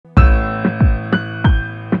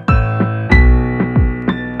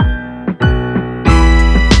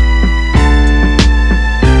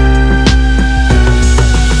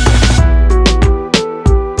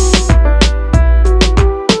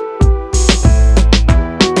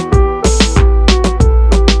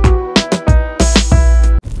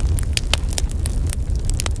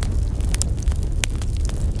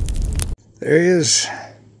There he is,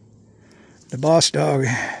 the boss dog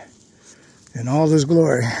in all his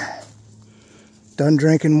glory. Done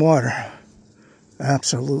drinking water.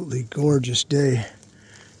 Absolutely gorgeous day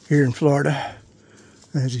here in Florida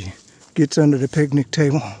as he gets under the picnic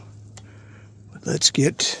table. But let's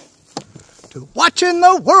get to watching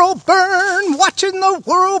the world burn, watching the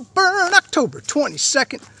world burn. October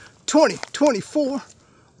 22nd, 2024.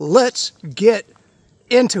 Let's get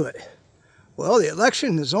into it. Well, the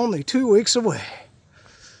election is only 2 weeks away.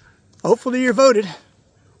 Hopefully you're voted,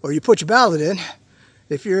 or you put your ballot in.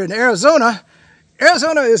 If you're in Arizona,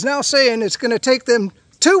 Arizona is now saying it's going to take them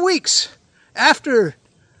 2 weeks after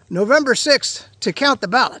November 6th to count the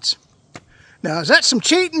ballots. Now, is that some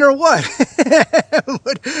cheating or what?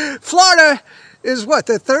 Florida is what,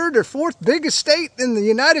 the third or fourth biggest state in the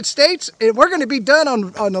United States? And we're going to be done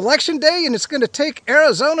on election day, and it's going to take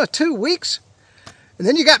Arizona 2 weeks? And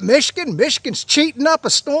then you got Michigan. Michigan's cheating up a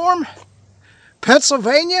storm.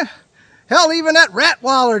 Pennsylvania. Hell, even that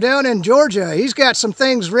Ratwaller down in Georgia, he's got some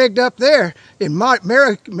things rigged up there in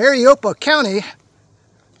Maricopa County.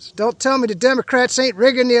 So don't tell me the Democrats ain't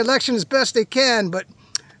rigging the election as best they can, but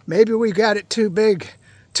maybe we got it too big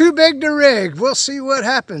to rig. We'll see what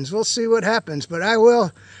happens. We'll see what happens. But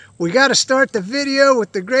we got to start the video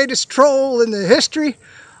with the greatest troll in the history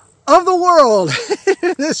of the world.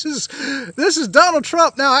 This is Donald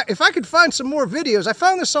Trump. Now, if I could find some more videos, I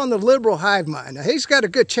found this on the Liberal Hive Mind. Now, he's got a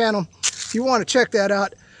good channel if you want to check that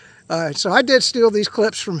out. So I did steal these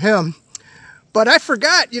clips from him. But I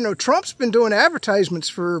forgot, Trump's been doing advertisements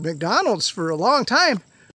for McDonald's for a long time.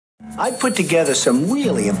 I put together some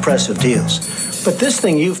really impressive deals, but this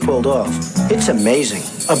thing you've pulled off, it's amazing.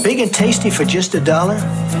 A big and tasty for just $1?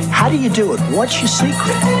 How do you do it? What's your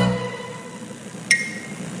secret?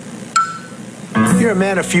 You're a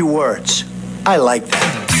man of few words. I like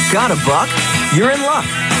that. Got a buck? You're in luck,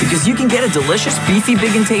 because you can get a delicious, beefy,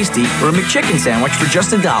 big and tasty or a McChicken sandwich for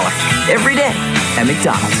just $1 every day at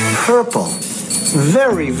McDonald's. Purple.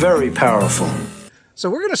 Very, very powerful.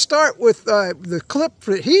 So we're going to start with the clip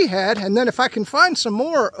that he had, and then if I can find some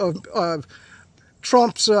more of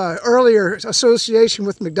Trump's earlier association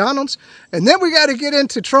with McDonald's, and then we got to get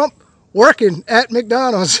into Trump working at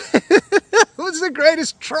McDonald's. Who's the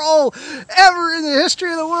greatest troll ever in the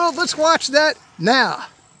history of the world? Let's watch that now.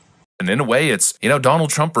 And in a way, it's,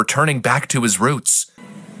 Donald Trump returning back to his roots.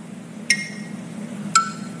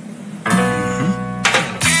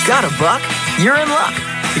 Got a buck? You're in luck,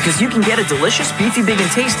 because you can get a delicious, beefy, big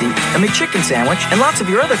and tasty, a McChicken sandwich, and lots of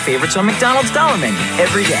your other favorites on McDonald's Dollar Menu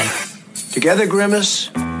every day. Together,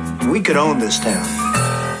 Grimace, we could own this town.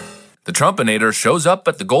 The Trumpinator shows up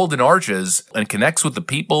at the Golden Arches and connects with the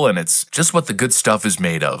people, and it's just what the good stuff is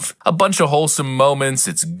made of. A bunch of wholesome moments,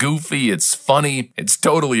 it's goofy, it's funny, it's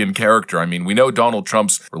totally in character. I mean, we know Donald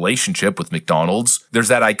Trump's relationship with McDonald's. There's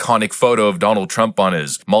that iconic photo of Donald Trump on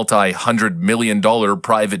his multi-hundred-million-dollar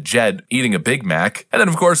private jet eating a Big Mac. And then,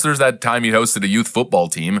 of course, there's that time he hosted a youth football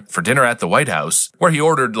team for dinner at the White House, where he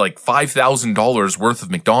ordered like $5,000 worth of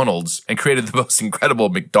McDonald's and created the most incredible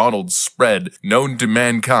McDonald's spread known to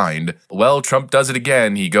mankind. Well, Trump does it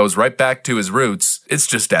again. He goes right back to his roots. It's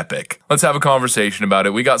just epic. Let's have a conversation about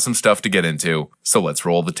it. We got some stuff to get into, so let's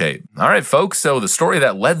roll the tape. All right, folks, so the story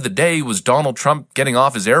that led the day was Donald Trump getting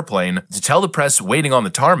off his airplane to tell the press waiting on the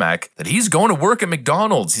tarmac that he's going to work at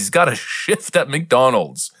McDonald's. He's got a shift at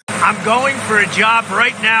McDonald's. I'm going for a job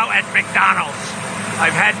right now at McDonald's.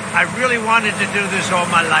 I really wanted to do this all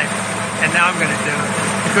my life, and now I'm going to do it.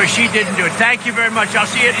 Because she didn't do it. Thank you very much. I'll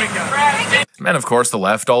see you at McDonald's. And of course, the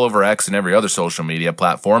left all over X and every other social media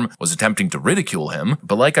platform was attempting to ridicule him.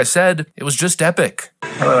 But like I said, it was just epic.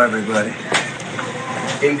 Hello, everybody.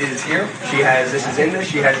 Indy is here. This is Indy.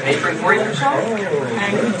 She has an apron for you.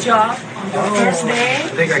 And good job on the first day. I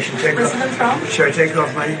think I should take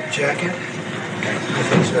off my jacket?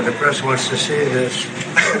 So the press wants to see this.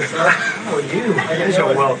 Oh, he's a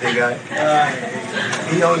wealthy guy.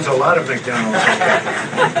 He owns a lot of McDonald's.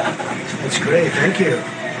 That's great. Thank you.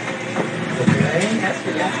 Okay.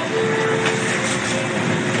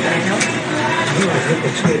 I think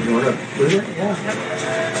it's good. You want to do it? Yeah.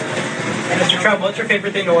 Mr. Trump, what's your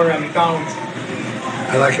favorite thing to order at McDonald's?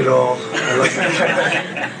 I like it all.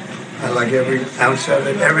 I like every ounce of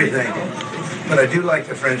it, everything. But I do like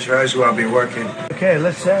the French fries where I'll be working. Okay,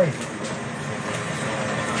 let's say.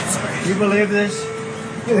 You believe this?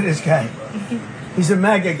 Look at this guy. He's a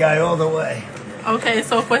MAGA guy all the way. Okay,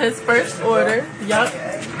 so for his first order, yup.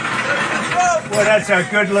 Well, that's a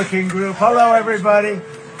good-looking group. Hello, everybody.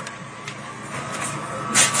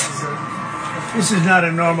 This is not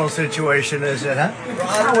a normal situation, is it, huh?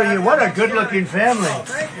 How are you? What a good-looking family.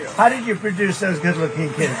 How did you produce those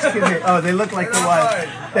good-looking kids? Give me, oh, they look like the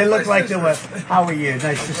wife. They look like the wife. How are you?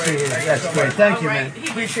 Nice to see you. That's great. Thank you, man.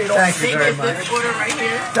 Appreciate it. Thank you very much. Right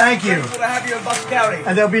here. Thank you. Good to have you in Bucks County.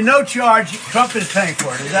 And there'll be no charge. Trump is paying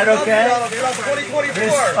for it. Is that okay? 2024.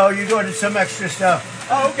 Oh, you're going to some extra stuff.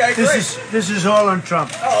 Oh, okay, great. This is all on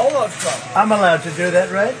Trump. Oh, all on Trump. I'm allowed to do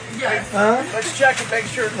that, right? Yes. Let's check and make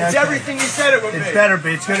sure it's everything you said it would be. It better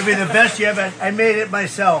be. It's going to be the best you ever. I made it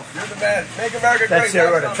myself. You're the man. Make America That's great.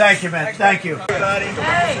 it, order. Thank you, man. Thank you. Everybody.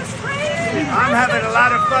 Hey, it's crazy. I'm having a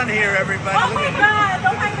lot of fun here, everybody. Oh my God!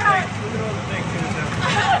 Oh my God!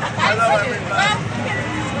 Hello, everybody.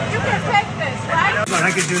 You can take this, right?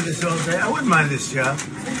 I could do this all day. I wouldn't mind this job.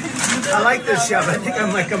 I like this job. I think I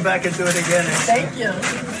might come back and do it again. Thank you.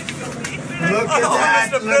 Look at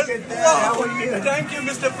that. Look at that. How are you? Thank you,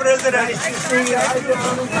 Mr. President. Nice to see you. How are you?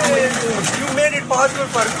 You made it possible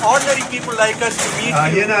for ordinary people like us to meet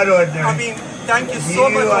you. You're not ordinary. I mean, thank you so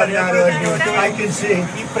much for not everything you're ordinary. doing. I can see.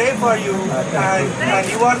 We pray for you, and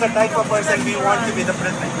you are the type of person we want to be the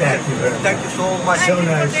president. Thank you very much. Thank you so much. So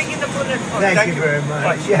nice. Taking the bullet for Thank you very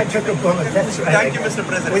much. Yeah, I took a bullet. That's right. Thank you, Mr.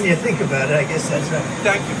 President. When you think about it, I guess that's right.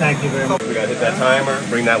 Thank you. Thank you very much. We gotta hit that timer,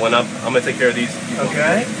 bring that one up. I'm gonna take care of these.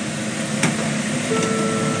 Okay.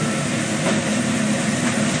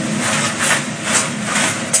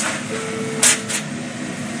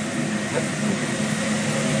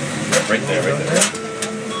 Right there, right there.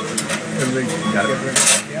 Got it.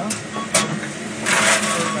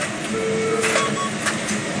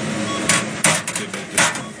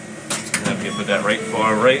 Now we can put that right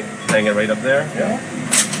far right, hang it right up there. Yeah.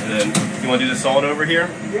 And then you want to do the salt over here?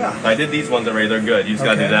 Yeah. I did these ones already, they're good. You just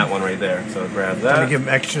gotta do that one right there. So grab that. Let me give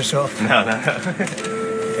them extra salt. No.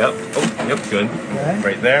 Yep. Oh, yep, good. Okay.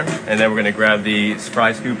 Right there. And then we're gonna grab the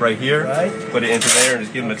fry scoop right here, Right. put it into there, and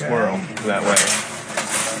just give them a twirl that way.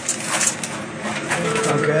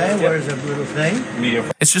 Okay, where's the little thing?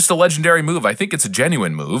 Medium. It's just a legendary move. I think it's a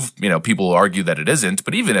genuine move. You know, people will argue that it isn't,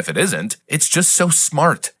 but even if it isn't, it's just so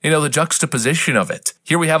smart. You know, the juxtaposition of it.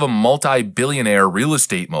 Here we have a multi-billionaire real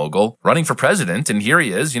estate mogul running for president, and here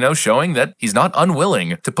he is, you know, showing that he's not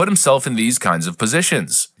unwilling to put himself in these kinds of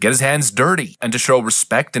positions, get his hands dirty, and to show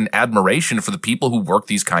respect and admiration for the people who work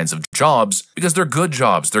these kinds of jobs, because they're good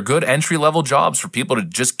jobs. They're good entry-level jobs for people to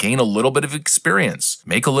just gain a little bit of experience,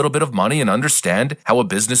 make a little bit of money, and understand how a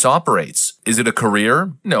business operates. Is it a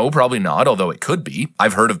career? No, probably not, although it could be.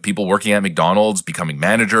 I've heard of people working at McDonald's, becoming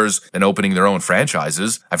managers, and opening their own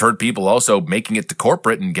franchises. I've heard people also making it to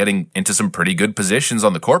corporate and getting into some pretty good positions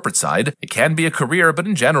on the corporate side. It can be a career, but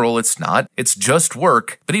in general, it's not. It's just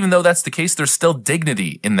work. But even though that's the case, there's still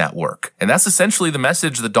dignity in that work. And that's essentially the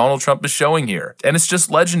message that Donald Trump is showing here. And it's just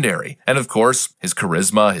legendary. And of course, his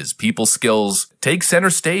charisma, his people skills take center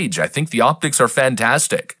stage. I think the optics are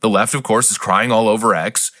fantastic. The left, of course, is crying all over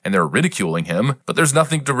X, and they're ridiculing him, but there's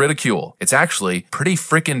nothing to ridicule. It's actually pretty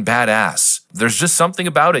freaking badass. There's just something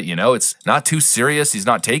about it, you know? It's not too serious. He's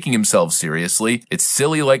not taking himself seriously. It's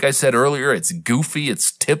silly, like I said earlier. It's goofy.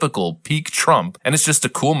 It's typical peak Trump. And it's just a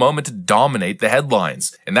cool moment to dominate the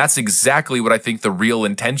headlines. And that's exactly what I think the real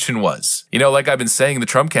intention was. You know, like I've been saying, the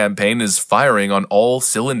Trump campaign is firing on all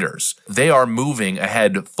cylinders. They are moving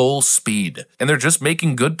ahead full speed. And they're just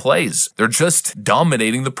making good plays. They're just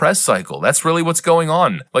dominating the press cycle. That's really what's going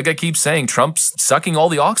on. Like I keep saying, Trump's sucking all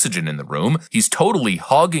the oxygen in the room. He's totally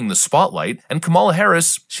hogging the spotlight. And Kamala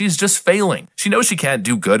Harris, she's just failing. She knows she can't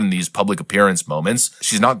do good in these public appearance moments.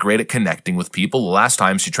 She's not great at connecting with people. The last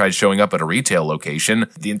time she tried showing up at a retail location,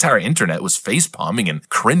 the entire internet was facepalming and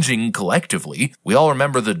cringing collectively. We all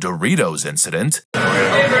remember the Doritos incident.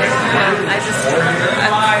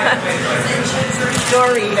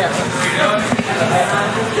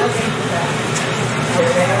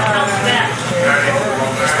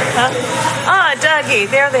 Ah, Dougie,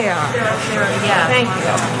 there they are. Yeah. Thank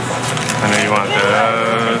you. I know you want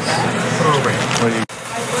those.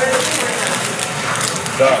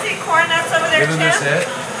 See corn nuts over there, Isn't this Tim? it?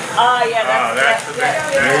 Oh, yeah, That's the big.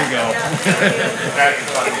 There you go. That's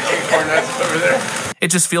funny. You see corn nuts over there? It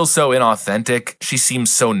just feels so inauthentic. She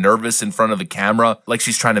seems so nervous in front of the camera, like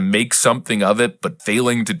she's trying to make something of it, but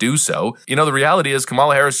failing to do so. You know, the reality is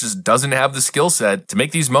Kamala Harris just doesn't have the skill set to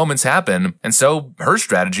make these moments happen, and so her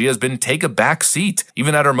strategy has been take a back seat.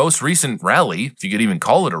 Even at her most recent rally, if you could even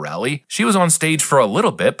call it a rally, she was on stage for a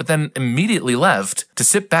little bit, but then immediately left to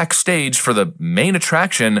sit backstage for the main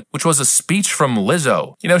attraction, which was a speech from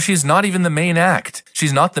Lizzo. You know, she's not even the main act.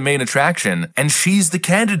 She's not the main attraction, and she's the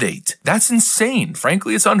candidate. That's insane, frankly.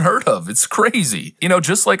 frankly, it's unheard of. It's crazy. You know,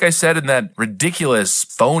 just like I said in that ridiculous,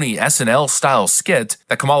 phony SNL-style skit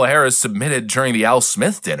that Kamala Harris submitted during the Al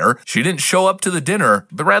Smith dinner, she didn't show up to the dinner,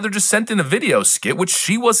 but rather just sent in a video skit, which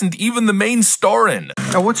she wasn't even the main star in.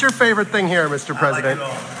 Now, what's your favorite thing here, Mr. President?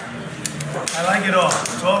 I like it all.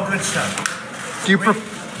 It's all good stuff. Do you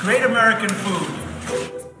Great American food.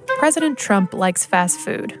 President Trump likes fast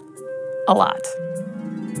food. A lot.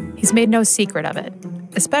 He's made no secret of it,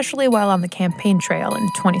 especially while on the campaign trail in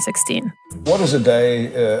 2016. What is a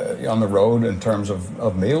day on the road in terms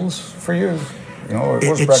of meals for you? You know,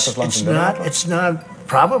 what's breakfast, lunch, and dinner? It's not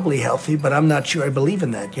probably healthy, but I'm not sure I believe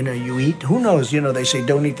in that. You know, you eat, who knows, you know, they say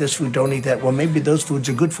don't eat this food, don't eat that. Well, maybe those foods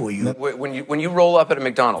are good for you. When you roll up at a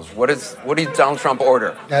McDonald's, what does Donald Trump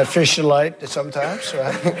order? Fish light sometimes,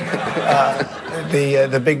 right?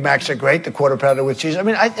 The Big Macs are great, the quarter pounder with cheese. I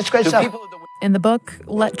mean, it's great stuff. In the book,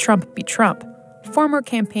 Let Trump Be Trump, former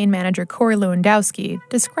campaign manager Corey Lewandowski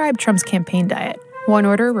described Trump's campaign diet. One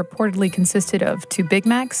order reportedly consisted of 2 Big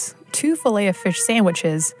Macs, 2 Filet-O-Fish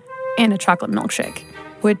sandwiches, and a chocolate milkshake,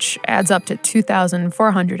 which adds up to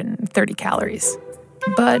 2,430 calories.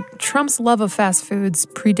 But Trump's love of fast foods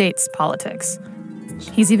predates politics.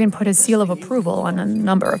 He's even put his seal of approval on a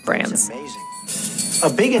number of brands. Amazing.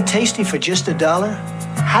 A big and tasty for just $1?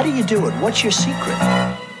 How do you do it? What's your secret?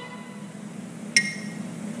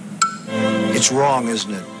 It's wrong,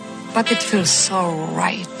 isn't it? But it feels so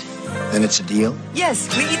right. Then it's a deal?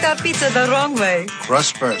 Yes, we eat our pizza the wrong way.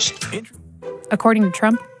 Crust first. According to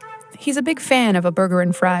Trump, he's a big fan of a burger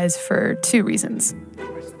and fries for 2 reasons: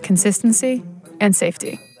 consistency and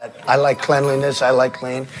safety. I like cleanliness, I like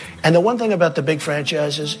clean. And the one thing about the big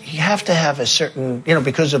franchises, you have to have a certain, you know,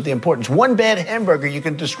 because of the importance. One bad hamburger, you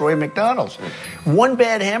can destroy McDonald's. One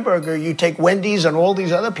bad hamburger, you take Wendy's and all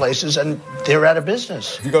these other places, and they're out of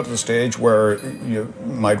business. Have you got to the stage where you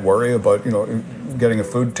might worry about, you know, getting a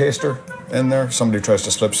food taster in there? Somebody tries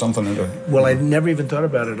to slip something into... Well, I never even thought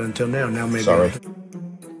about it until now. Now maybe... Sorry.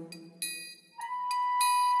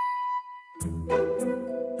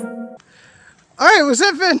 All right, was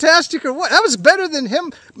that fantastic or what? That was better than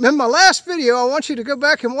him in my last video. I want you to go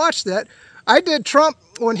back and watch that. I did Trump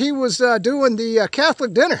when he was doing the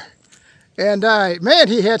Catholic dinner. And, man,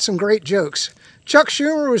 he had some great jokes. Chuck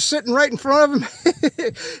Schumer was sitting right in front of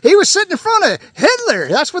him. He was sitting in front of Hitler.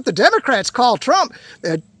 That's what the Democrats call Trump.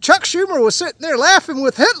 Chuck Schumer was sitting there laughing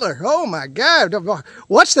with Hitler. Oh, my God.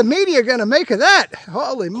 What's the media going to make of that?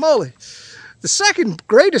 Holy moly. The second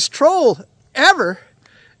greatest troll ever,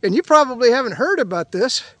 and you probably haven't heard about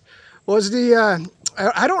this, was the,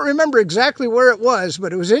 I don't remember exactly where it was,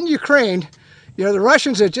 but it was in Ukraine. You know, the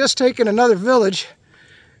Russians had just taken another village,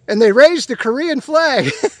 and they raised the Korean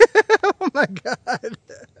flag. Oh, my God.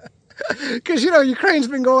 Because, you know, Ukraine's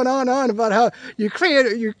been going on about how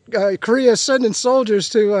Korea is sending soldiers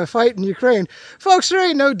to fight in Ukraine. Folks, there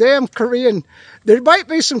ain't no damn Korean. There might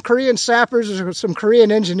be some Korean sappers or some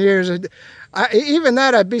Korean engineers. Even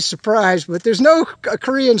that I'd be surprised, but there's no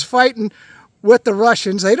Koreans fighting with the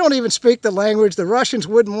Russians. They don't even speak the language. The Russians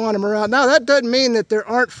wouldn't want them around. Now, that doesn't mean that there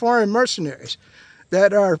aren't foreign mercenaries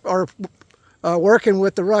that are working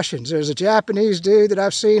with the Russians. There's a Japanese dude that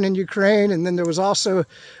I've seen in Ukraine, and then there was also,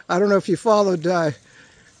 I don't know if you followed,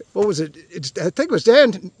 what was it? I think it was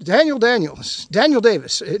Daniel Davis.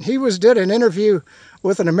 He did an interview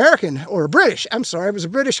with an American, or a British, I'm sorry, it was a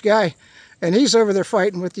British guy, and he's over there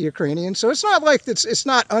fighting with the Ukrainians. So it's not like it's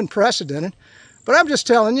not unprecedented, but I'm just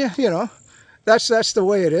telling you, you know, that's the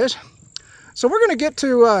way it is. So we're going to get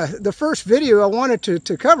to the first video I wanted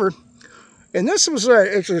to cover. And this was,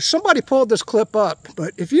 somebody pulled this clip up,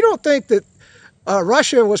 but if you don't think that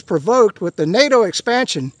Russia was provoked with the NATO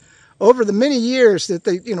expansion over the many years that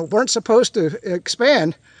they, you know, weren't supposed to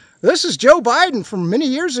expand, this is Joe Biden from many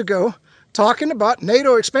years ago talking about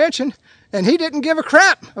NATO expansion, and he didn't give a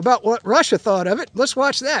crap about what Russia thought of it. Let's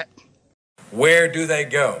watch that. Where do they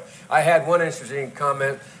go? I had one interesting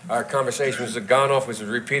comment. Our conversation was gone off, was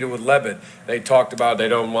repeated with Lebed. They talked about they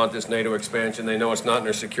don't want this NATO expansion. They know it's not in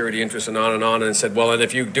their security interests and on, and said, well, and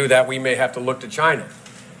if you do that, we may have to look to China.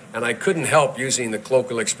 And I couldn't help using the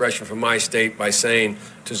colloquial expression from my state by saying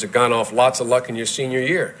to Zaganoff, lots of luck in your senior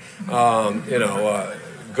year.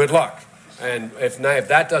 Good luck. And if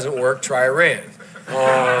that doesn't work, try Iran.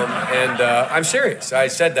 I'm serious. I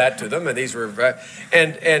said that to them, and these were,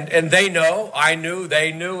 and they know, I knew,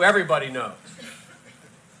 they knew, everybody knows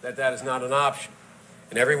that is not an option.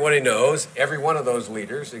 And everybody knows, every one of those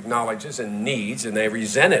leaders acknowledges and needs, and they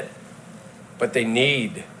resent it. But they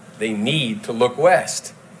need to look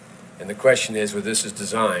west. And the question is, whether this is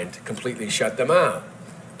designed to completely shut them out,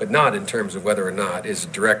 but not in terms of whether or not it's a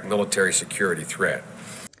direct military security threat.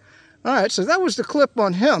 All right, so that was the clip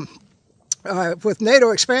on him with NATO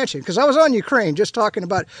expansion, because I was on Ukraine just talking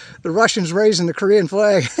about the Russians raising the Korean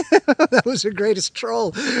flag. That was the greatest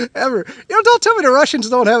troll ever. You know, don't tell me the Russians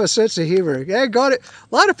don't have a sense of humor. They got it.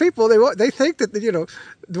 A lot of people, they think that, you know,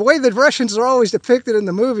 the way that Russians are always depicted in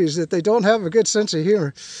the movies, that they don't have a good sense of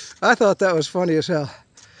humor. I thought that was funny as hell.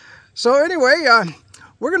 So anyway,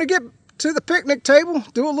 we're going to get to the picnic table,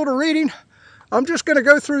 do a little reading. I'm just going to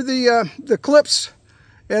go through the clips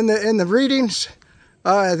and the readings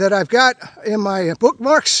that I've got in my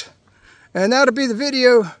bookmarks, and that'll be the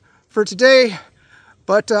video for today.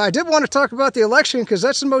 But I did want to talk about the election, because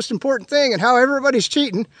that's the most important thing, and how everybody's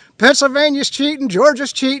cheating. Pennsylvania's cheating,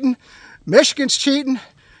 Georgia's cheating, Michigan's cheating,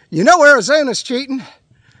 you know Arizona's cheating,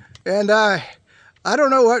 and I don't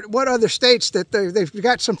know what other states that they've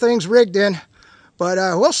got some things rigged in, but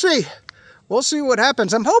we'll see. We'll see what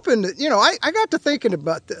happens. I'm hoping that, you know, I got to thinking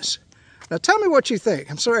about this. Now tell me what you think.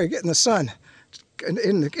 I'm sorry, getting the sun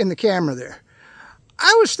in the camera there.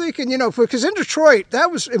 I was thinking, you know, because in Detroit,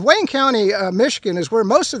 that was in Wayne County, Michigan, is where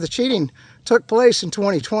most of the cheating took place in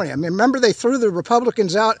 2020. I mean, remember they threw the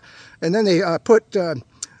Republicans out, and then they put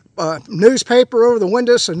newspaper over the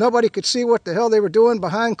windows so nobody could see what the hell they were doing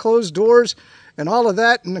behind closed doors and all of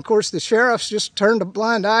that. And of course, the sheriffs just turned a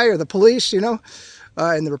blind eye, or the police, you know,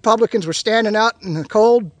 and the Republicans were standing out in the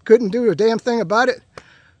cold, couldn't do a damn thing about it.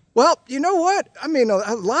 Well, you know what? I mean,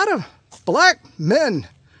 a lot of black men,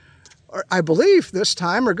 I believe this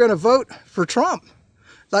time, are going to vote for Trump.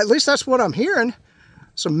 At least that's what I'm hearing.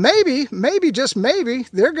 So maybe, just maybe,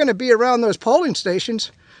 they're going to be around those polling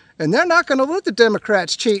stations, and they're not going to let the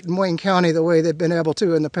Democrats cheat in Wayne County the way they've been able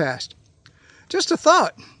to in the past. Just a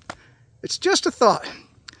thought. It's just a thought.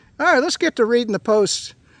 All right, let's get to reading the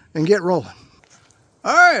posts and get rolling.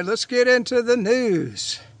 All right, let's get into the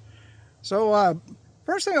news. So,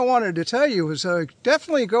 first thing I wanted to tell you was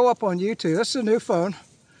definitely go up on YouTube. This is a new phone,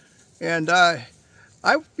 and I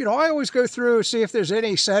always go through, see if there's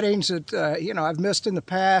any settings that you know, I've missed in the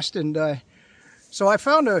past, and so I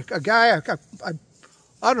found a guy.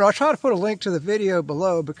 I don't know. I try to put a link to the video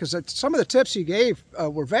below, because some of the tips he gave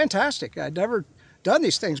were fantastic. I'd never done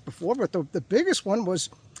these things before, but the biggest one was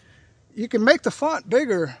you can make the font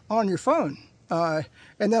bigger on your phone,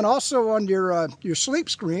 and then also on your sleep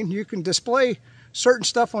screen, you can display certain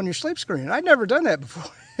stuff on your sleep screen. I'd never done that before.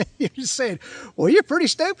 You're just saying, well, you're pretty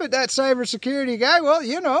stupid, that cybersecurity guy. Well,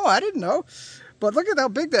 you know, I didn't know. But look at how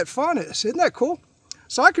big that font is. Isn't that cool?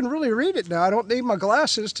 So I can really read it now. I don't need my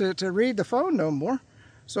glasses to read the phone no more.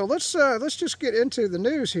 So let's just get into the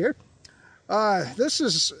news here. This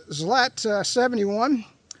is Zlat 71.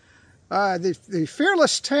 The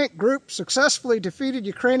Fearless Tank Group successfully defeated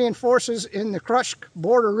Ukrainian forces in the Kursk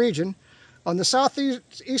border region on the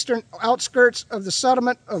southeastern outskirts of the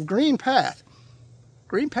settlement of Green Path.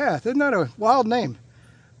 Green Path, isn't that a wild name?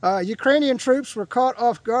 Ukrainian troops were caught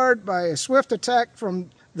off guard by a swift attack from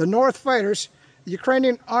the North fighters. The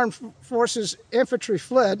Ukrainian armed forces infantry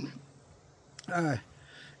fled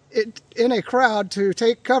in a crowd to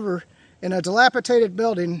take cover in a dilapidated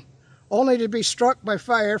building, only to be struck by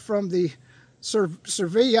fire from the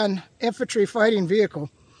civilian infantry fighting vehicle.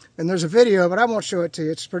 And there's a video, but I won't show it to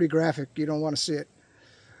you. It's pretty graphic. You don't want to see it.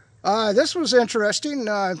 This was interesting.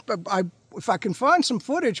 If I can find some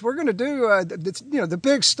footage, we're going to do, the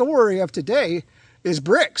big story of today is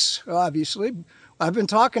BRICS, obviously. I've been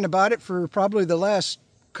talking about it for probably the last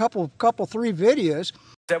couple, three videos.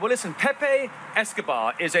 Well, listen, Pepe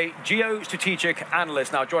Escobar is a geostrategic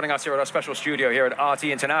analyst now joining us here at our special studio here at RT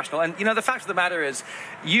International. And, you know, the fact of the matter is,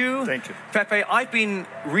 Thank you. Pepe, I've been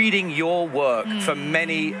reading your work for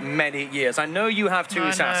many, many years. I know you have too,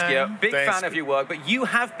 Saskia. Big fan of your work, but you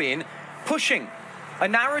have been pushing a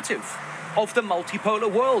narrative of the multipolar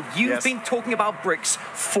world. You've been talking about BRICS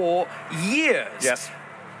for years. Yes.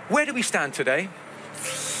 Where do we stand today?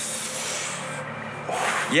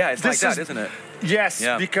 Yeah, it's like that, isn't it? Yes,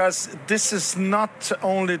 because this is not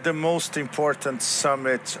only the most important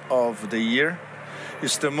summit of the year,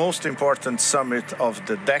 it's the most important summit of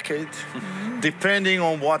the decade. Depending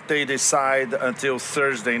on what they decide until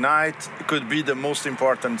Thursday night, it could be the most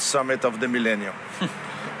important summit of the millennium.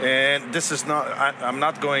 And this is not, I'm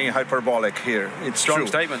not going hyperbolic here. It's strong true.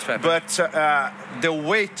 Statements, Pepe. But the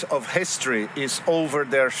weight of history is over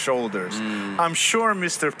their shoulders. I'm sure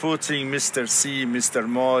Mr. Putin, Mr. Xi, Mr.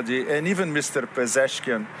 Modi, and even Mr.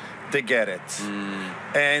 Pezeshkian they get it.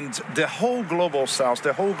 And the whole global south,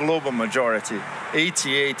 the whole global majority,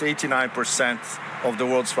 88, 89% of the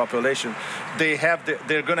world's population, they're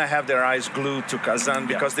going to have their eyes glued to Kazan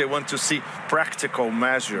because they want to see practical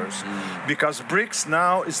measures. Because BRICS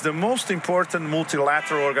now is the most important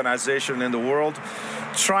multilateral organization in the world,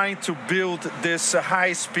 trying to build this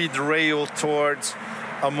high-speed rail towards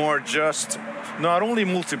a more just, not only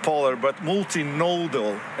multipolar, but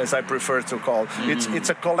multinodal, as I prefer to call it. It's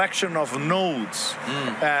a collection of nodes,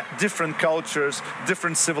 different cultures,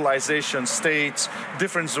 different civilization states,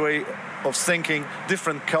 different way of thinking,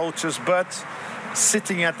 different cultures, but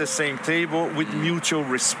sitting at the same table with mutual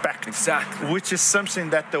respect. Exactly. Which is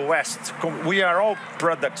something that the West, we are all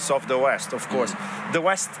products of the West, of course. The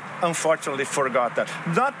West, unfortunately, forgot that.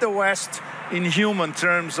 Not the West in human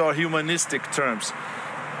terms or humanistic terms.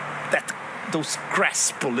 Those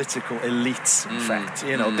crass political elites, in fact,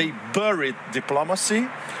 they buried diplomacy.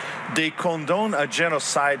 They condone a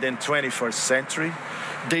genocide in 21st century.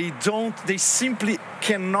 They simply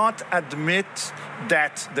cannot admit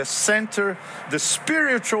that the center, the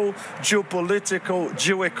spiritual, geopolitical,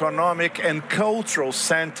 geoeconomic, and cultural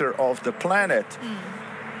center of the planet,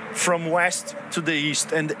 from west to the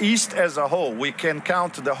east, and the east as a whole, we can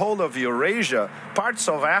count the whole of Eurasia, parts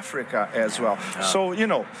of Africa as well. So,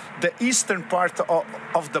 the eastern part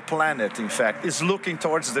of the planet, in fact, is looking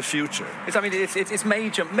towards the future. It's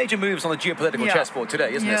major moves on the geopolitical chessboard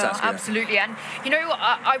today, isn't it, Saskia? Absolutely. And,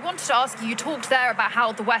 I wanted to ask you talked there about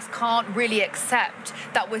how the West can't really accept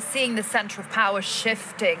that we're seeing the center of power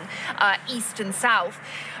shifting east and south.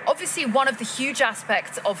 Obviously, one of the huge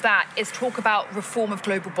aspects of that is talk about reform of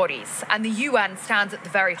global bodies, and the UN stands at the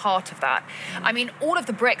very heart of that. I mean, all of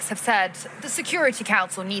the BRICS have said the Security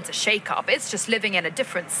Council needs a shake-up. It's just living in a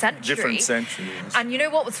different century. Different century, yes. And you know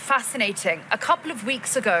what was fascinating? A couple of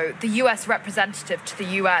weeks ago, the US representative to the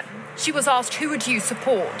UN, she was asked, who would you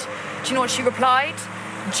support? Do you know what she replied?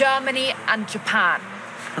 Germany and Japan.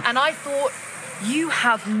 And I thought, you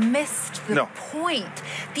have missed the point.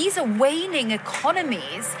 These are waning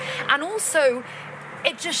economies, and also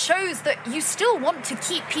it just shows that you still want to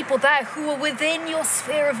keep people there who are within your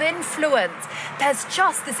sphere of influence. There's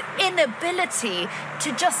just this inability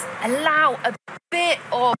to just allow a bit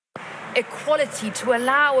of equality, to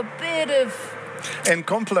allow a bit of... And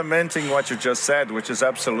complementing what you just said, which is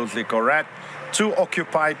absolutely correct, two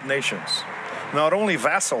occupied nations. Not only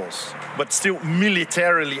vassals, but still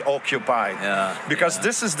militarily occupied. Because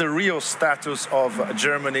this is the real status of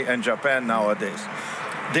Germany and Japan nowadays.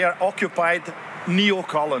 They are occupied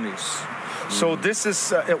neo-colonies. So this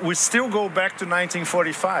is, we still go back to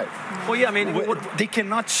 1945. Well, they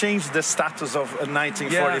cannot change the status of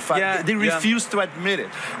 1945. They refuse to admit it.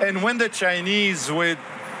 And when the Chinese, with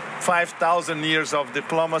 5,000 years of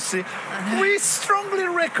diplomacy, we strongly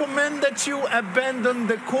recommend that you abandon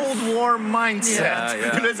the Cold War mindset.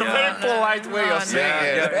 It's a very polite way of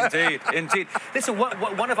saying it. Indeed. Listen,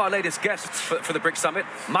 one of our latest guests for the BRICS Summit,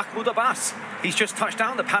 Mahmoud Abbas, he's just touched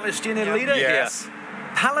down, the Palestinian leader here.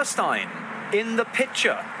 Palestine in the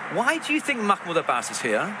picture. Why do you think Mahmoud Abbas is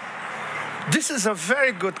here? This is a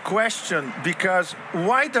very good question, because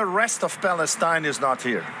why the rest of Palestine is not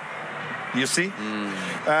here? You see?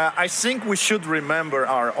 I think we should remember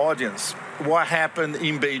our audience what happened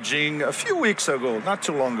in Beijing a few weeks ago, not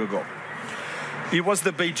too long ago. It was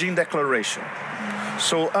the Beijing Declaration.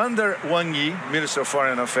 So under Wang Yi, Minister of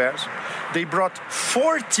Foreign Affairs, they brought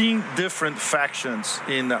 14 different factions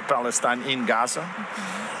in Palestine, in Gaza.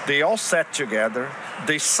 They all sat together.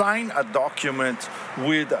 They signed a document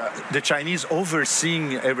with the Chinese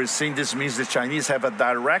overseeing everything. This means the Chinese have a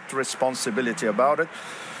direct responsibility about it.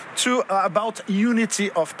 About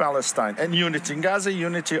unity of Palestine, and unity in Gaza,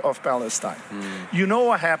 unity of Palestine. You know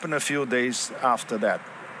what happened a few days after that?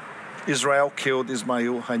 Israel killed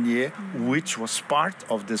Ismail Haniyeh, which was part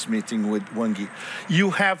of this meeting with Wang Yi.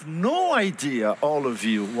 You have no idea, all of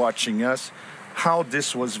you watching us, how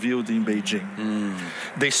this was viewed in Beijing.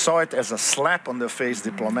 They saw it as a slap on the face,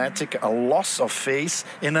 diplomatic, a loss of face,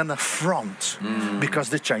 and an affront, because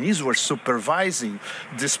the Chinese were supervising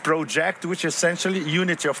this project, which is essentially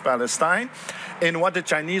unity of Palestine. And what the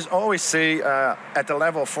Chinese always say at the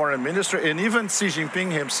level of foreign ministry, and even Xi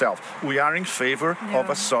Jinping himself, we are in favor of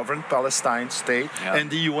a sovereign Palestine state, and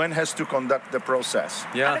the UN has to conduct the process.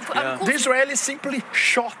 The Israelis simply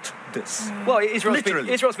shot this. Well,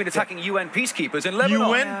 Israel's been attacking UN peacekeepers in Lebanon.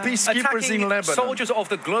 UN peacekeepers in Lebanon. Soldiers of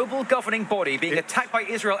the global governing body being attacked by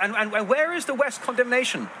Israel. And where is the West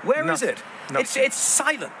condemnation? Where is it? It's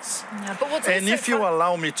silence. And if you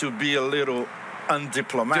allow me to be a little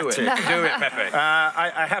undiplomatic. Do it, Pepe.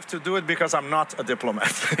 I have to do it because I'm not a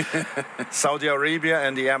diplomat. Saudi Arabia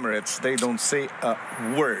and the Emirates, they don't say a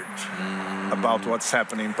word about what's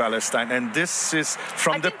happening in Palestine. And this is,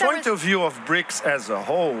 from the point of view of BRICS as a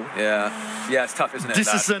whole... Yeah, it's tough, isn't it?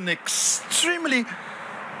 This is an extremely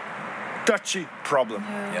touchy problem.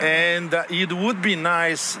 And it would be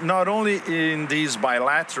nice, not only in these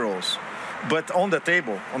bilaterals, but on the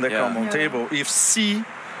table, on the common table, if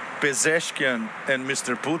Pezeshkian and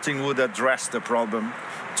Mr. Putin would address the problem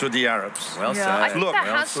to the Arabs. Well said. Look,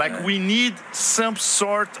 like we need some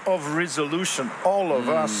sort of resolution, all of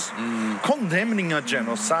us, condemning a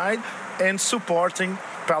genocide and supporting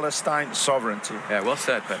Palestine sovereignty. Yeah, well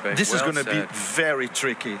said, Pepe. This is going to be very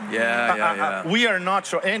tricky. Yeah. We are not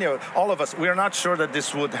sure, all of us, we are not sure that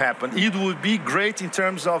this would happen. It would be great in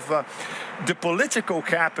terms of the political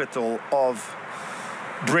capital of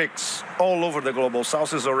BRICS all over the global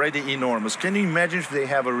south is already enormous. Can you imagine if they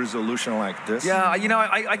have a resolution like this? Yeah, you know,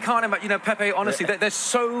 I can't imagine. You know, Pepe, honestly, there's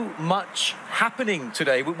so much happening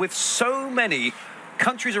today with so many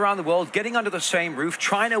countries around the world getting under the same roof,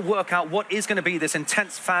 trying to work out what is going to be this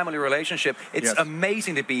intense family relationship. It's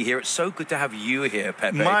amazing to be here. It's so good to have you here,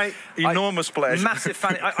 Pepe. My enormous pleasure. Massive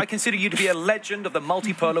fan. I consider you to be a legend of the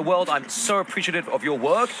multipolar world. I'm so appreciative of your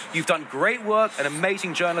work. You've done great work. An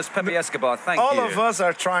amazing journalist, Pepe Escobar. Thank you. All of us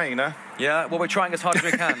are trying, huh? Yeah, well, we're trying as hard as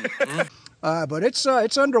we can. But it's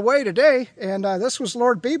underway today, and this was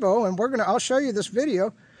Lord Bibo, and I'll show you this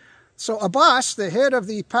video. So Abbas, the head of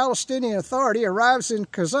the Palestinian Authority, arrives in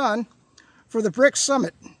Kazan for the BRICS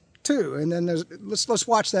summit too. And then let's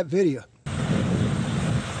watch that video.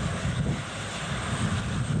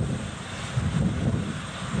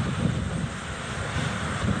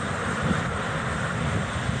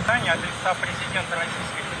 Адреса президента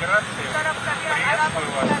Российской Федерации. Приветствую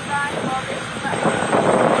вас.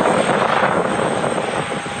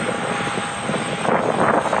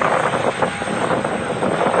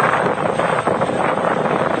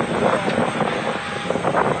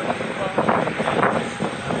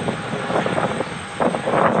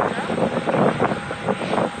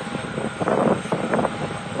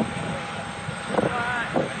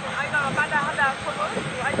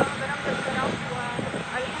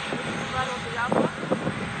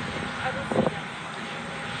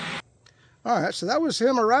 All right, so that was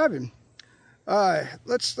him arriving.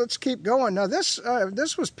 Let's keep going. Now this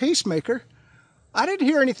was Peacemaker. I didn't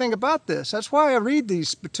hear anything about this. That's why I read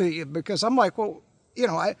these to you, because I'm like, well, you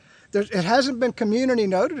know, it hasn't been community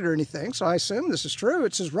noted or anything, so I assume this is true.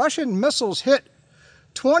 It says Russian missiles hit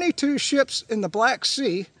 22 ships in the Black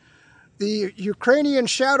Sea. The Ukrainian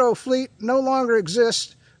Shadow Fleet no longer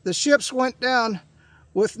exists. The ships went down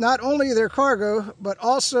with not only their cargo, but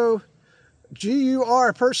also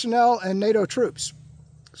GUR personnel and NATO troops.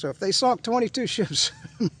 So if they sunk 22 ships,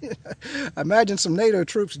 I imagine some NATO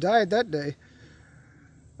troops died that day.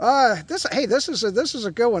 This is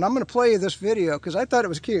a good one. I'm going to play you this video because I thought it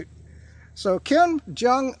was cute. So Kim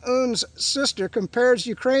Jong-un's sister compares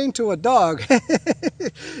Ukraine to a dog.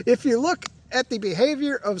 If you look at the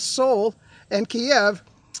behavior of Seoul and Kiev,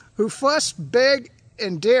 who fuss, beg,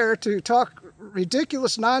 and dare to talk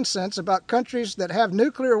ridiculous nonsense about countries that have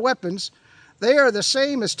nuclear weapons, they are the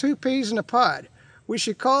same as two peas in a pod. We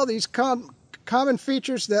should call these common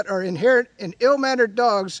features that are inherent in ill-mannered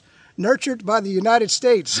dogs nurtured by the United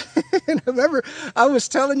States. And remember, I was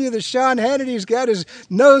telling you that Sean Hannity's got his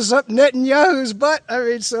nose up Netanyahu's butt. I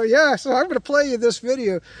mean, so yeah, so I'm going to play you this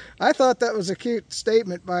video. I thought that was a cute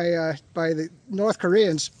statement by the North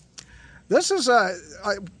Koreans. This is,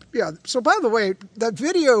 yeah, so by the way, that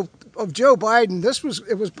video of Joe Biden, it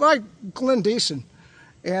was by Glenn Deason.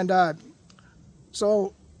 And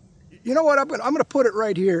so, you know what, I'm going to put it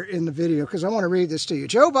right here in the video because I want to read this to you.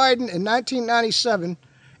 Joe Biden in 1997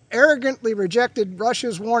 arrogantly rejected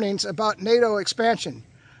Russia's warnings about NATO expansion.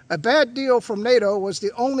 A bad deal from NATO was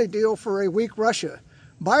the only deal for a weak Russia.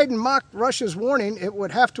 Biden mocked Russia's warning it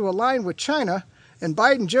would have to align with China, and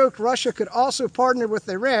Biden joked Russia could also partner with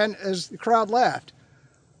Iran as the crowd laughed.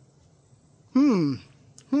 All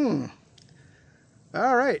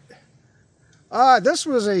right. This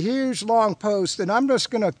was a huge long post, and I'm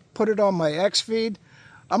just going to put it on my X feed.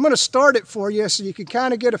 I'm going to start it for you so you can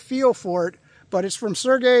kind of get a feel for it. But it's from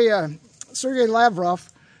Sergei Lavrov,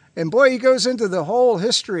 and boy, he goes into the whole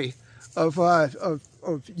history of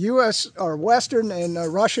U.S. or Western and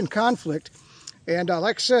Russian conflict. And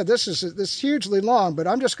like I said, this is hugely long, but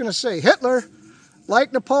I'm just going to say Hitler,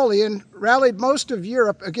 like Napoleon, rallied most of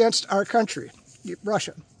Europe against our country,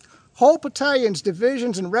 Russia. Whole battalions,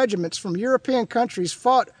 divisions, and regiments from European countries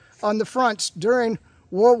fought on the fronts during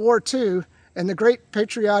World War II and the Great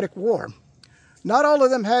Patriotic War. Not all of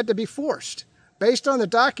them had to be forced. Based on the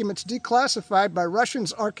documents declassified by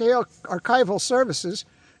Russia's archival services,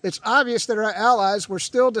 it's obvious that our allies were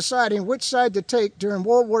still deciding which side to take during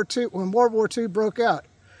World War II when World War II broke out.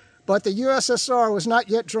 But the USSR was not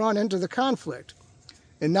yet drawn into the conflict.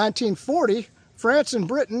 In 1940, France and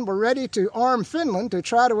Britain were ready to arm Finland to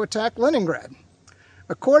try to attack Leningrad.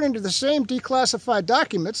 According to the same declassified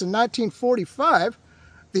documents, in 1945,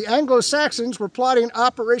 the Anglo-Saxons were plotting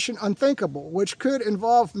Operation Unthinkable, which could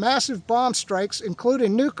involve massive bomb strikes,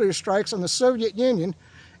 including nuclear strikes on the Soviet Union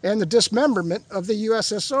and the dismemberment of the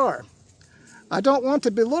USSR. I don't want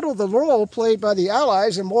to belittle the role played by the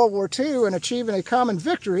Allies in World War II in achieving a common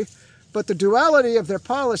victory, but the duality of their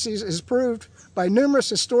policies is proved by numerous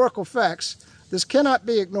historical facts. This cannot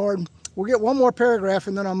be ignored. We'll get one more paragraph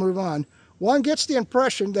and then I'll move on. One gets the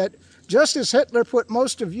impression that just as Hitler put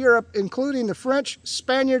most of Europe, including the French,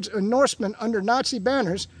 Spaniards, and Norsemen, under Nazi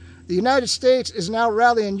banners, the United States is now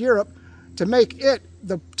rallying Europe to make it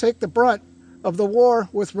take the brunt of the war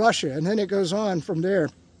with Russia. And then it goes on from there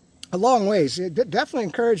a long ways. I definitely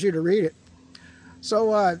encourage you to read it.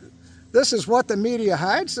 So this is what the media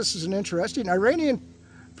hides. This is an interesting Iranian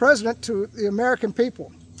president to the American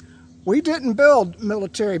people. We didn't build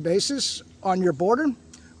military bases on your border.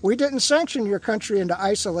 We didn't sanction your country into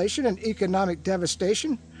isolation and economic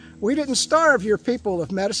devastation. We didn't starve your people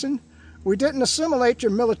of medicine. We didn't assimilate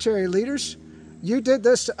your military leaders. You did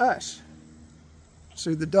this to us.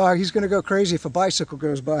 See the dog, he's going to go crazy if a bicycle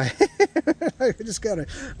goes by. I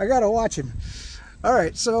gotta watch him. All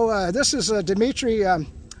right, so this is Dmitry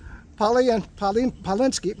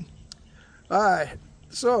Polinsky.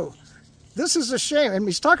 So this is a shame, and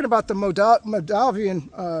he's talking about the Moldavian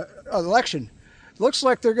election. Looks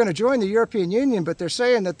like they're going to join the European Union, but they're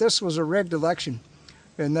saying that this was a rigged election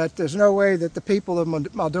and that there's no way that the people of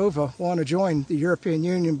Moldova want to join the European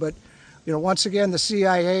Union. But, you know, once again, the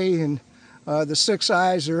CIA and the Six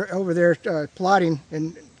Eyes are over there plotting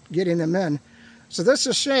and getting them in. So this is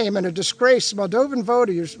a shame and a disgrace. Moldovan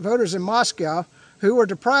voters in Moscow who were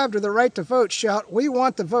deprived of the right to vote shout, "We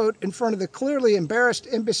want the vote," in front of the clearly embarrassed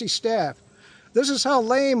embassy staff. This is how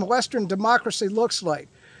lame Western democracy looks like.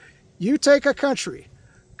 You take a country,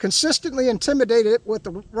 consistently intimidate it with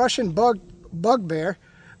the Russian bugbear,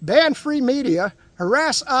 ban free media,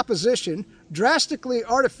 harass opposition, drastically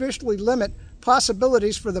artificially limit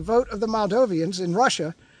possibilities for the vote of the Moldavians in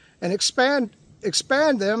Russia, and expand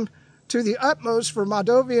them to the utmost for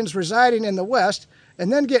Moldavians residing in the West,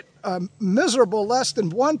 and then get a miserable less than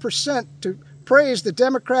 1% to praise the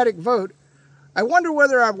democratic vote. I wonder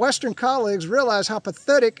whether our Western colleagues realize how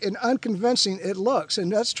pathetic and unconvincing it looks. And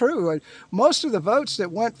that's true. Most of the votes that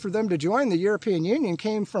went for them to join the European Union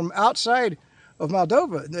came from outside of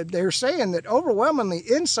Moldova. They're saying that overwhelmingly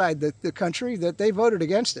inside the country that they voted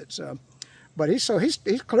against it. So, but he's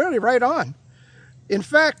clearly right on. In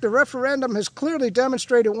fact, the referendum has clearly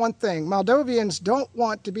demonstrated one thing. Moldovians don't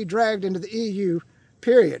want to be dragged into the EU,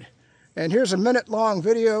 period. And here's a minute-long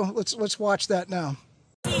video. Let's watch that now.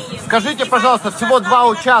 Скажите, пожалуйста, всего 2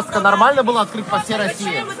 участка. Нормально было открыть по всей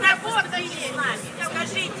России?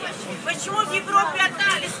 Скажите, почему в Европе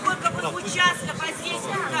отдали сколько было участков, а здесь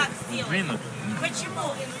как сделали?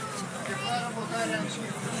 Почему?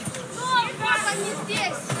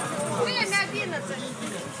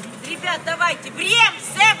 Ребят, давайте. Брем,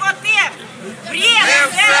 СВТ! Брем,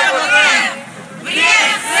 СВТ! Брем,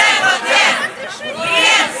 СВТ!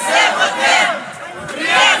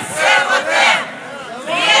 Брем, СВТ!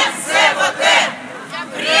 Брем, СВТ!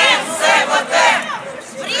 Брем, СВТ!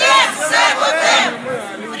 Брем, СВТ! Брем, СВТ!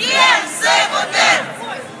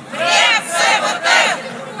 Брем, СВТ! Брем, СВТ! Брем, СВТ!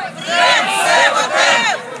 Брем, СВТ! Брем, СВТ!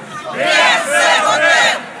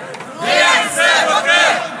 Брем, СВТ!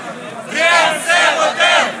 Брем,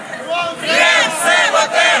 СВТ! Брем,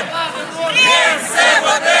 СВТ! Брем,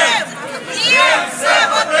 СВТ! Брем,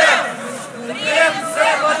 СВТ!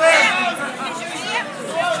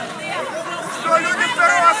 Что, люди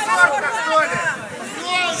второго сорта, что ли?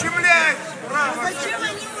 Ущемляют право. Зачем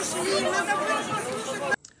они ушли? Надо было...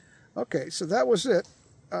 Okay, so that was it.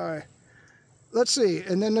 Let's see,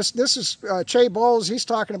 and then this is Che Bowles. He's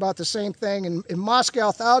talking about the same thing. In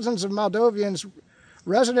Moscow, thousands of Moldovians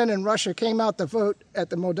resident in Russia came out to vote at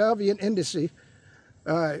the Moldavian embassy.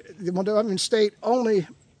 The Moldavian state only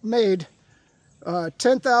made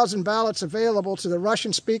 10,000 ballots available to the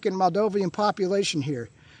Russian-speaking Moldovan population here.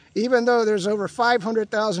 Even though there's over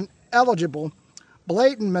 500,000 eligible,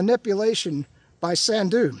 blatant manipulation by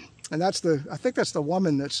Sandu. And I think that's the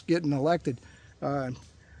woman that's getting elected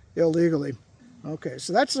illegally. Okay,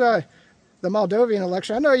 so that's the Moldovan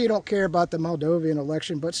election. I know you don't care about the Moldovan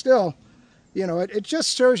election, but still, You know, it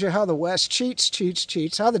just shows you how the West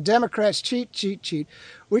cheats, how the Democrats cheat.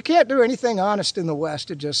 We can't do anything honest in the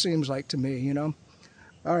West, it just seems like to me, you know.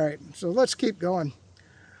 All right, so let's keep going.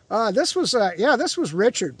 This was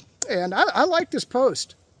Richard, and I like this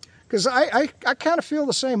post because I kind of feel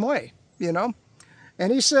the same way, you know.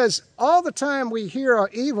 And he says, all the time we hear how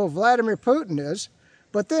evil Vladimir Putin is,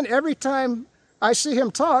 but then every time I see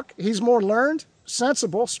him talk, he's more learned,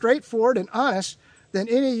 sensible, straightforward, and honest than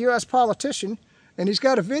any U.S. politician. And he's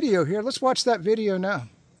got a video here. Let's watch that video now.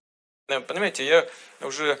 Понимаете, я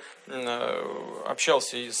уже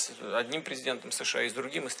общался и с одним президентом США, и с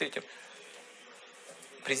другим, и с третьим.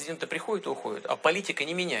 Президенты приходят и уходят, а политика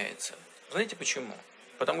не меняется. Знаете почему?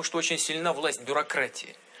 Потому что очень сильна власть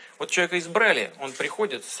бюрократии. Вот человека избрали, он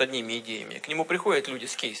приходит с одними идеями, к нему приходят люди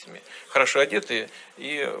с кейсами, хорошо одетые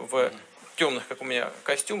и в темных, как у меня,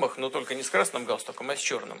 костюмах, но только не с красным галстуком, а с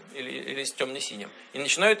черным или с темно-синим. И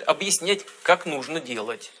начинают объяснять, как нужно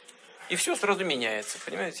делать. И все сразу меняется,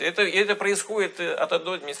 понимаете? Это происходит от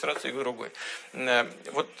одной администрации к другой.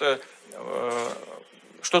 Вот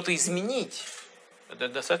что-то изменить, это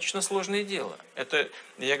достаточно сложное дело. Это,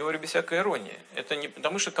 я говорю без всякой иронии. Это не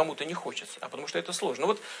потому, что кому-то не хочется, а потому, что это сложно.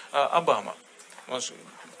 Вот Обама, он же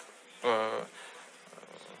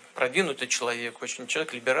продвинутый человек, очень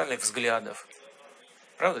человек либеральных взглядов.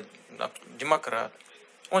 Правда? Демократ.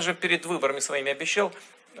 Он же перед выборами своими обещал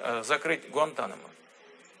закрыть Гуантанамо.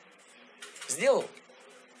 Сделал?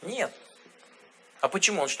 Нет. А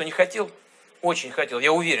почему? Он что, не хотел? Очень хотел.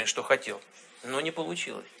 Я уверен, что хотел. Но не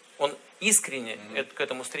получилось. Он искренне к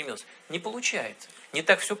этому стремился. Не получается. Не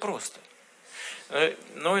так все просто.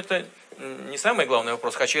 Но это не самый главный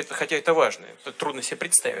вопрос, хотя это важно. Это трудно себе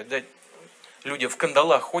представить. Да? Люди в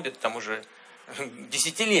кандалах ходят там уже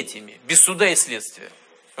десятилетиями, без суда и следствия.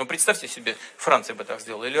 Ну, представьте себе, Франция бы так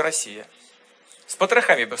сделала, или Россия. С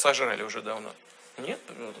потрохами бы сожрали уже давно. Нет,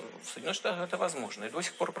 в Соединенных Штатах это возможно, и до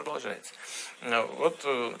сих пор продолжается. Вот,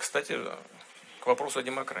 кстати, к вопросу о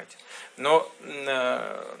демократии. Но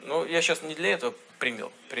я сейчас не для этого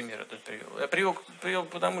пример этот привел. Я привел,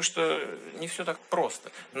 потому что не все так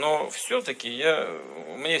просто. Но все-таки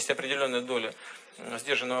у меня есть определенная доля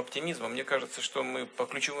сдержанного оптимизма. Мне кажется, что мы по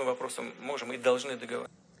ключевым вопросам можем и должны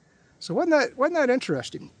договариваться. So wasn't that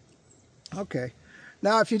interesting? Okay.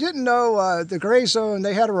 Now, if you didn't know, the Greyzone,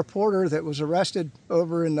 they had a reporter that was arrested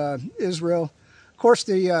over in Israel. Of course,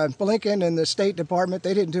 the Blinken and the State Department,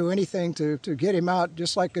 they didn't do anything to get him out,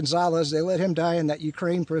 just like Gonzalez. They let him die in that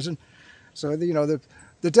Ukraine prison. So, you know,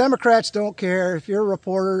 the Democrats don't care. If you're a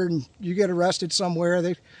reporter and you get arrested somewhere,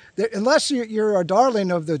 they unless you're a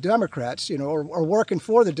darling of the Democrats, you know, or working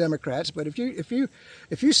for the Democrats. But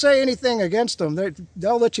if you say anything against them,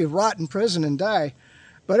 they'll let you rot in prison and die.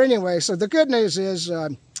 But anyway, so the good news is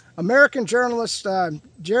American journalist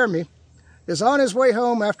Jeremy is on his way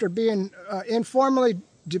home after being informally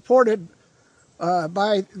deported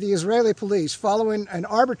by the Israeli police following an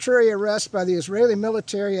arbitrary arrest by the Israeli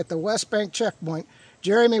military at the West Bank checkpoint.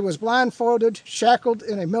 Jeremy was blindfolded, shackled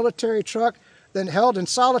in a military truck, then held in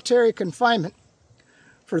solitary confinement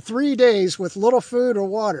for 3 days with little food or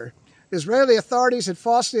water. Israeli authorities had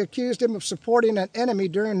falsely accused him of supporting an enemy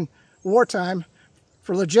during wartime.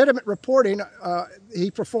 For legitimate reporting, he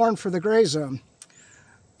performed for the Greyzone.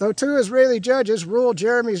 Though 2 Israeli judges ruled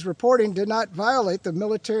Jeremy's reporting did not violate the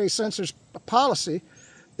military censor's policy,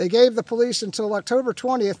 they gave the police until October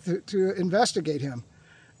 20th to investigate him.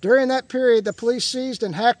 During that period, the police seized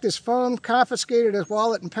and hacked his phone, confiscated his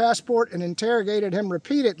wallet and passport, and interrogated him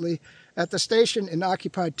repeatedly at the station in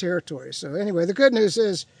occupied territory. So anyway, the good news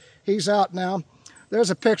is he's out now. There's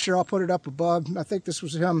a picture. I'll put it up above. I think this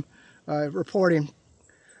was him reporting.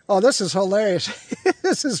 Oh, this is hilarious.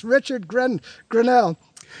 This is Richard Grenell.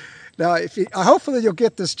 Now, hopefully you'll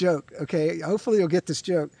get this joke, okay? Hopefully you'll get this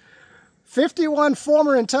joke. 51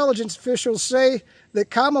 former intelligence officials say that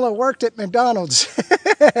Kamala worked at McDonald's.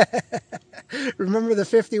 Remember the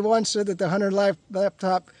 51 said that the Hunter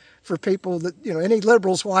laptop, for people that, you know, any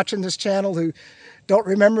liberals watching this channel who don't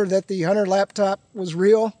remember that the Hunter laptop was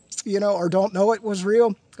real, you know, or don't know it was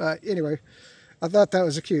real. Anyway, I thought that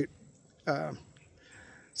was cute.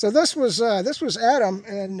 So this was Adam,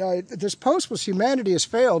 and this post was Humanity Has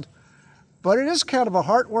Failed, but it is kind of a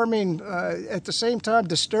heartwarming, at the same time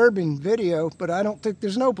disturbing video, but I don't think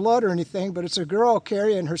there's no blood or anything, but it's a girl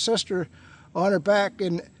carrying her sister on her back,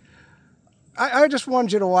 and I just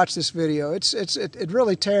wanted you to watch this video. It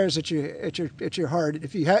really tears at your heart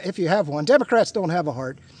if you have one. Democrats don't have a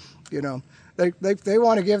heart, you know. They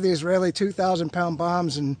want to give the Israeli 2,000-pound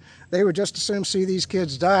bombs, and they would just as soon see these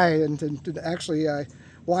kids die and to actually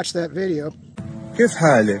watch that video. كيف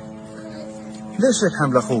حالك؟ ليش هيك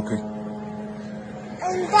عاملة أخوك؟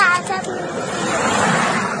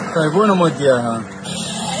 طيب وين مودياها؟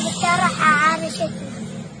 بدي اروح اعالج.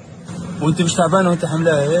 وانت مش تعبانه وانت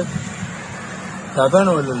حملها هيك؟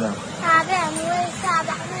 تعبانه ولا لا؟ تعبان وتعب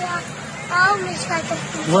احملها او مش فاكر.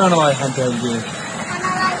 وين رايحه انت هالبيت؟ انا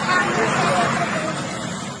رايحه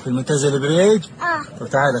في المنتزه البريج؟ اه. طب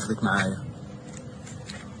تعال اخذك معايا.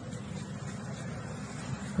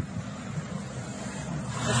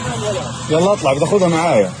 يلا اطلع بدي اخذها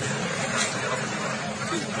معايا.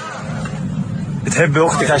 بتحبي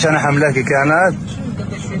اختك عشان حملاكي كانت؟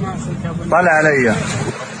 طلع علي.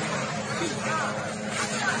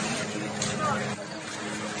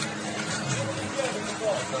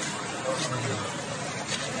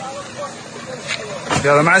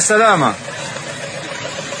 يلا مع السلامة.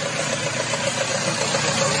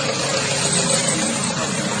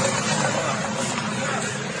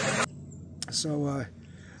 So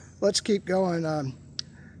let's keep going.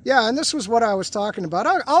 Yeah, and this was what I was talking about.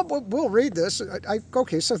 We'll read this.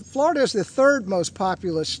 Okay, so Florida is the third most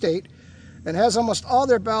populous state and has almost all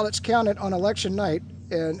their ballots counted on election night.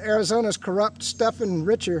 And Arizona's corrupt Stephen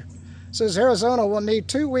Richer says Arizona will need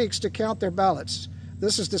 2 weeks to count their ballots.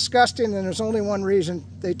 This is disgusting, and there's only one reason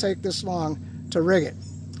they take this long to rig it.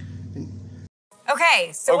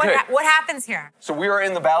 Okay, so what happens here? So we are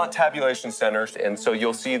in the ballot tabulation centers, and so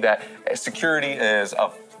you'll see that security is of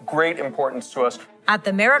great importance to us. At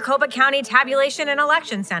the Maricopa County Tabulation and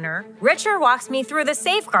Election Center, Richer walks me through the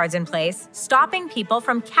safeguards in place, stopping people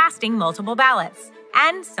from casting multiple ballots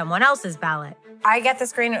and someone else's ballot. I get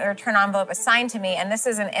this green return envelope assigned to me, and this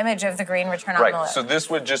is an image of the green return envelope. Right, so this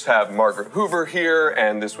would just have Margaret Hoover here,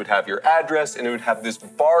 and this would have your address, and it would have this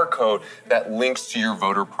barcode that links to your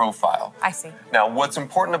voter profile. I see. Now, what's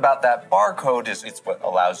important about that barcode is it's what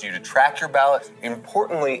allows you to track your ballot.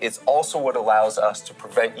 Importantly, it's also what allows us to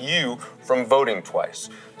prevent you from voting twice.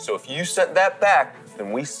 So if you sent that back,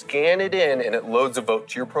 then we scan it in and it loads a vote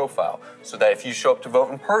to your profile. So that if you show up to vote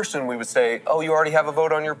in person, we would say, oh, you already have a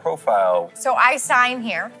vote on your profile. So I sign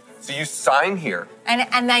here. So you sign here.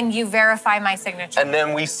 And then you verify my signature. And then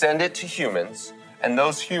we send it to humans. And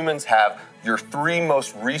those humans have your 3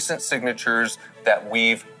 most recent signatures that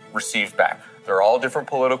we've received back. They're all different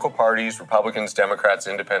political parties, Republicans, Democrats,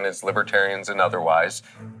 Independents, Libertarians, and otherwise.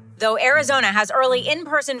 Though Arizona has early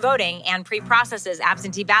in-person voting and pre-processes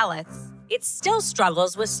absentee ballots, it still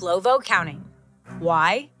struggles with slow vote counting.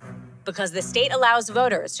 Why? Because the state allows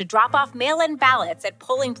voters to drop off mail-in ballots at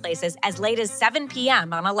polling places as late as 7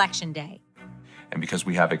 p.m. on Election Day. And because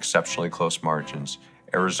we have exceptionally close margins,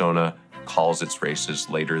 Arizona calls its races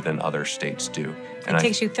later than other states do. And it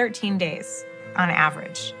takes you 13 days on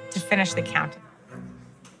average to finish the counting.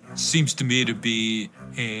 Seems to me to be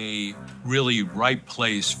a really ripe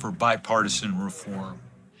place for bipartisan reform.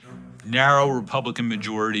 Narrow Republican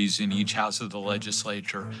majorities in each house of the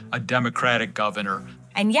legislature, a Democratic governor.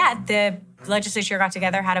 And yet, the legislature got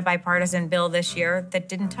together, had a bipartisan bill this year that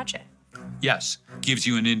didn't touch it. Yes, gives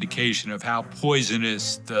you an indication of how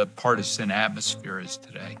poisonous the partisan atmosphere is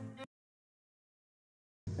today.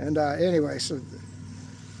 And anyway, so,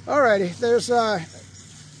 alrighty, there's,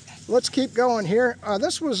 let's keep going here.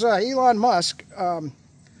 This was Elon Musk.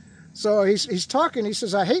 So he's talking, he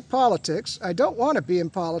says, I hate politics. I don't want to be in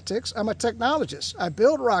politics. I'm a technologist. I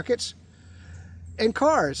build rockets and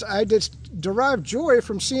cars. I just derive joy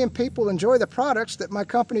from seeing people enjoy the products that my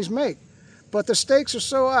companies make. But the stakes are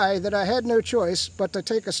so high that I had no choice but to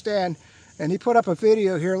take a stand. And he put up a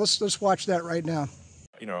video here. Let's watch that right now.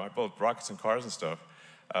 You know, I build rockets and cars and stuff.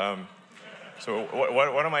 So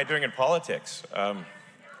what am I doing in politics?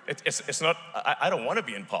 It's not, I don't want to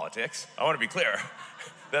be in politics. I want to be clear.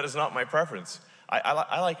 That is not my preference.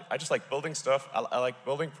 I just like building stuff. I like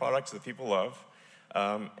building products that people love,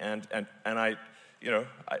 and I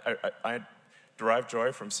derive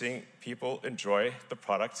joy from seeing people enjoy the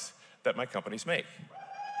products that my companies make.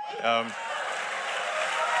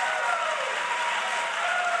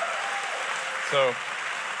 So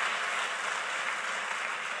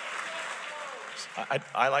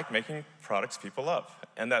I like making products people love,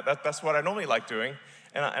 and that's what I normally like doing,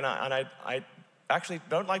 and I actually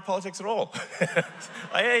don't like politics at all.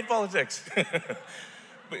 I hate politics.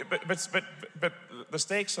 but the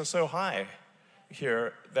stakes are so high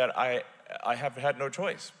here that I have had no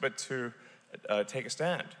choice but to take a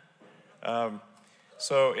stand.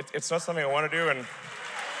 So it's not something I want to do. And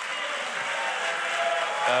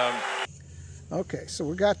okay, so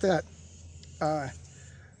we got that.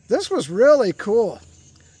 This was really cool,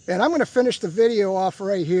 and I'm going to finish the video off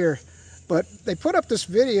right here. But they put up this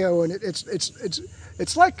video, and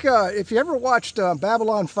it's like if you ever watched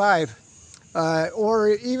Babylon 5, or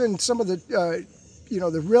even some of the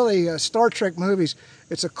the really Star Trek movies.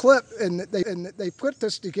 It's a clip, and they put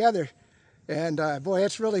this together, and boy,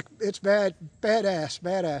 it's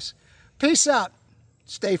badass. Peace out.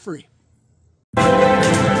 Stay free.